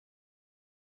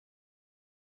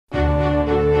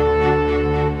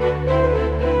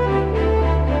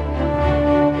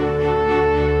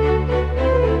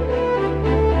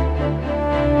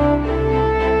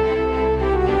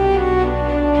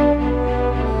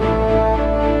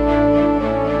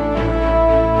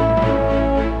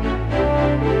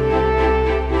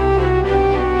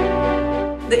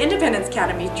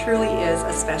Academy truly is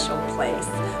a special place.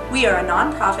 We are a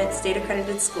nonprofit,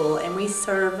 state-accredited school, and we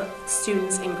serve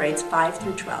students in grades 5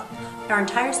 through 12. Our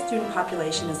entire student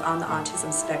population is on the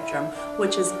autism spectrum,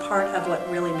 which is part of what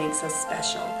really makes us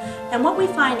special. And what we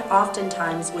find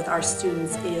oftentimes with our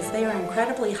students is they are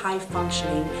incredibly high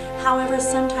functioning. However,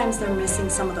 sometimes they're missing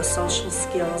some of the social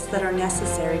skills that are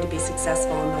necessary to be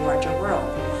successful in the larger world.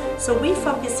 So we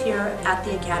focus here at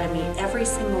the Academy every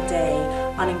single day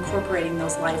on incorporating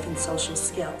those life and social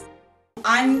skills.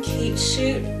 I'm Kate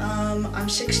Suit, I'm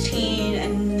 16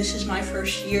 and this is my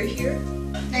first year here.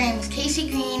 My name is Casey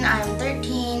Green, I'm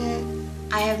 13.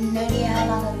 I have no idea how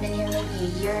long I've been here, maybe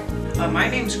a year. My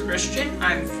name's Christian,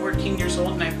 I'm 14 years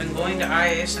old and I've been going to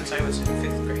IA since I was in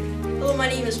 5th grade. Hello, my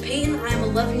name is Peyton. I'm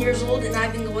 11 years old and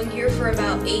I've been going here for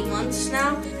about 8 months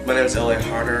now. My name is Elliot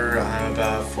Harder. I'm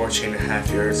about 14 and a half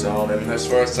years old, and as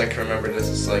far as I can remember, this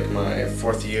is like my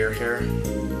 4th year here.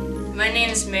 My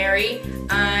name is Mary.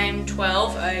 I'm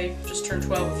 12. I just turned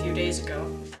 12 a few days ago.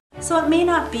 So it may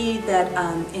not be that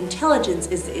intelligence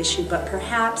is the issue, but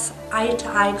perhaps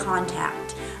eye-to-eye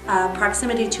contact,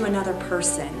 proximity to another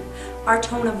person, our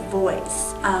tone of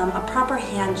voice, a proper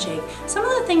handshake. Some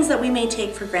of the things that we may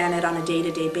take for granted on a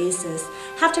day-to-day basis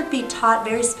have to be taught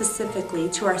very specifically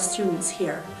to our students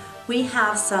here. We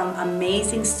have some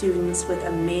amazing students with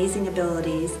amazing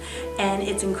abilities, and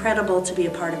it's incredible to be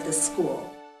a part of this school.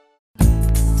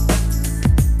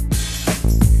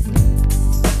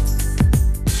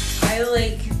 I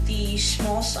like the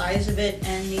small size of it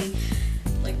and the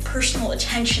personal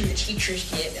attention the teachers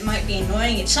give. It might be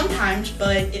annoying sometimes,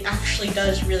 but it actually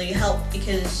does really help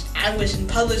because I was in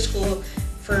public school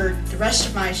for the rest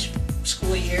of my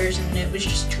school years and it was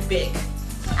just too big.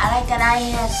 I like that I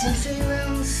have sensory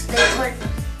rooms. They put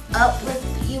up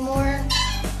with you more.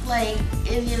 Like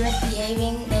if you're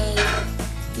misbehaving, they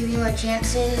give you more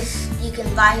chances. You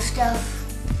can buy stuff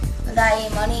without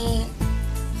any money.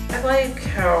 I like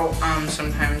how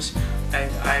sometimes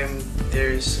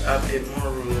there's a bit more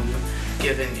room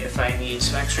given if I need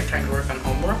some extra time to work on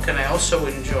homework, and I also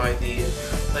enjoy I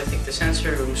think the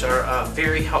sensory rooms are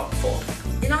very helpful.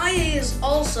 And IA is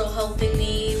also helping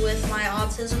me with my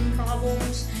autism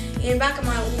problems. And back at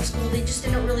my old school, they just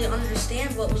didn't really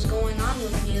understand what was going on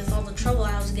with me with all the trouble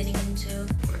I was getting into.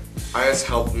 IS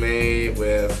helped me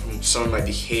with some of my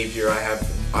behavior.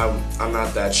 I'm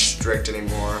not that strict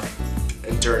anymore.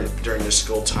 And during the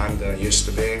school time than I used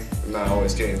to be. I'm not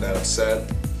always getting that upset,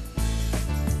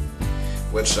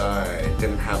 which I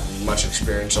didn't have much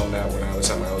experience on that when I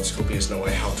was at my old school because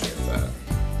nobody helped me with that.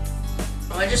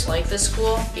 Well, I just like this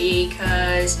school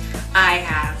because I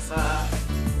have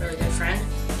a really good friend,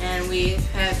 and we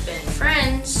have been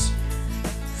friends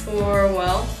for,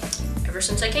 well, ever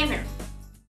since I came here.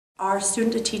 Our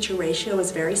student-to-teacher ratio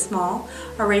is very small.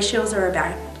 Our ratios are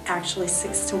about actually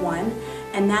 6 to 1,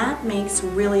 and that makes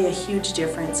really a huge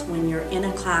difference when you're in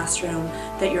a classroom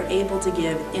that you're able to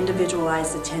give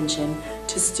individualized attention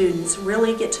to students,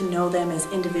 really get to know them as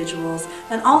individuals,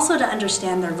 and also to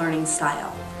understand their learning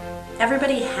style.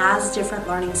 Everybody has different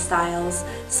learning styles.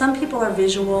 Some people are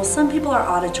visual, some people are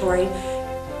auditory.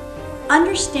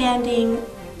 Understanding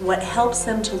what helps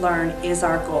them to learn is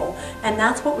our goal, and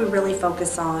that's what we really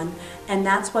focus on, and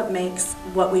that's what makes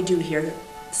what we do here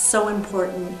so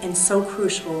important and so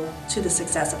crucial to the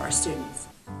success of our students.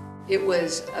 It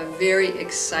was a very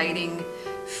exciting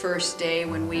first day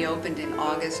when we opened in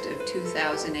August of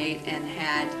 2008 and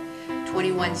had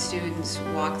 21 students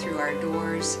walk through our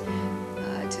doors.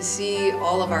 To see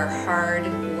all of our hard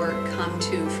work come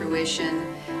to fruition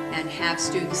and have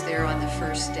students there on the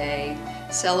first day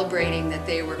celebrating that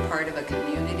they were part of a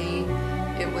community.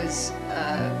 It was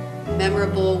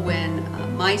memorable when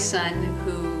my son,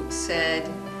 who said,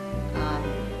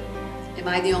 am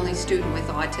I the only student with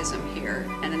autism here?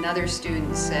 And another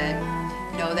student said,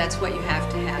 no, that's what you have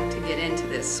to get into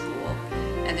this school.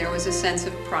 And there was a sense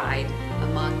of pride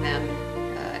among them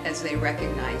as they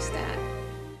recognized that.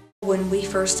 When we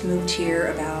first moved here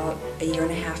about a year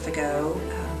and a half ago,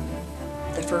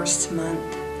 the first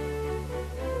month,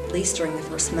 at least during the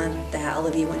first month that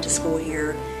Olivia went to school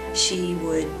here, she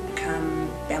would come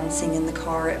bouncing in the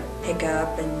car at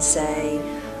pickup and say,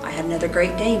 I had another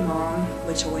great day, Mom,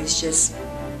 which always just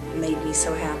made me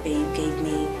so happy, gave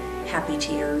me happy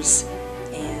tears.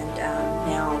 And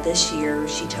now this year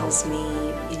she tells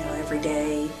me, every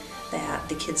day that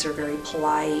the kids are very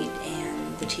polite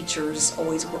and the teachers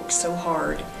always work so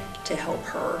hard to help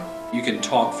her. You can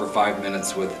talk for 5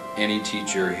 minutes with any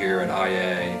teacher here at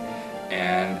IA,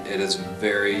 and it is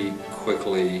very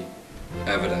quickly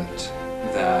evident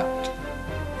that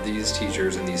these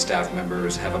teachers and these staff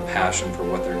members have a passion for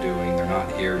what they're doing. They're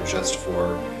not here just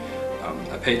for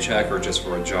a paycheck or just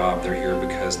for a job. They're here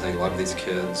because they love these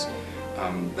kids.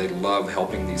 They love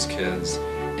helping these kids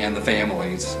and the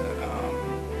families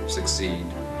succeed.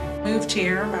 Moved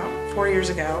here about 4 years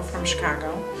ago from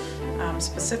Chicago,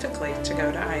 specifically to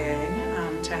go to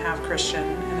IA, to have Christian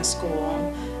in a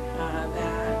school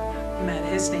that met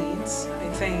his needs. I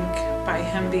think by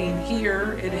him being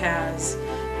here, it has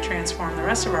transformed the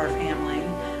rest of our family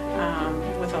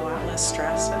with a lot less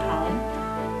stress at home,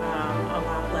 a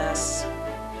lot less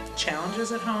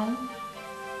challenges at home,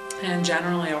 and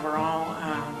generally overall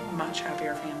a much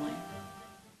happier family.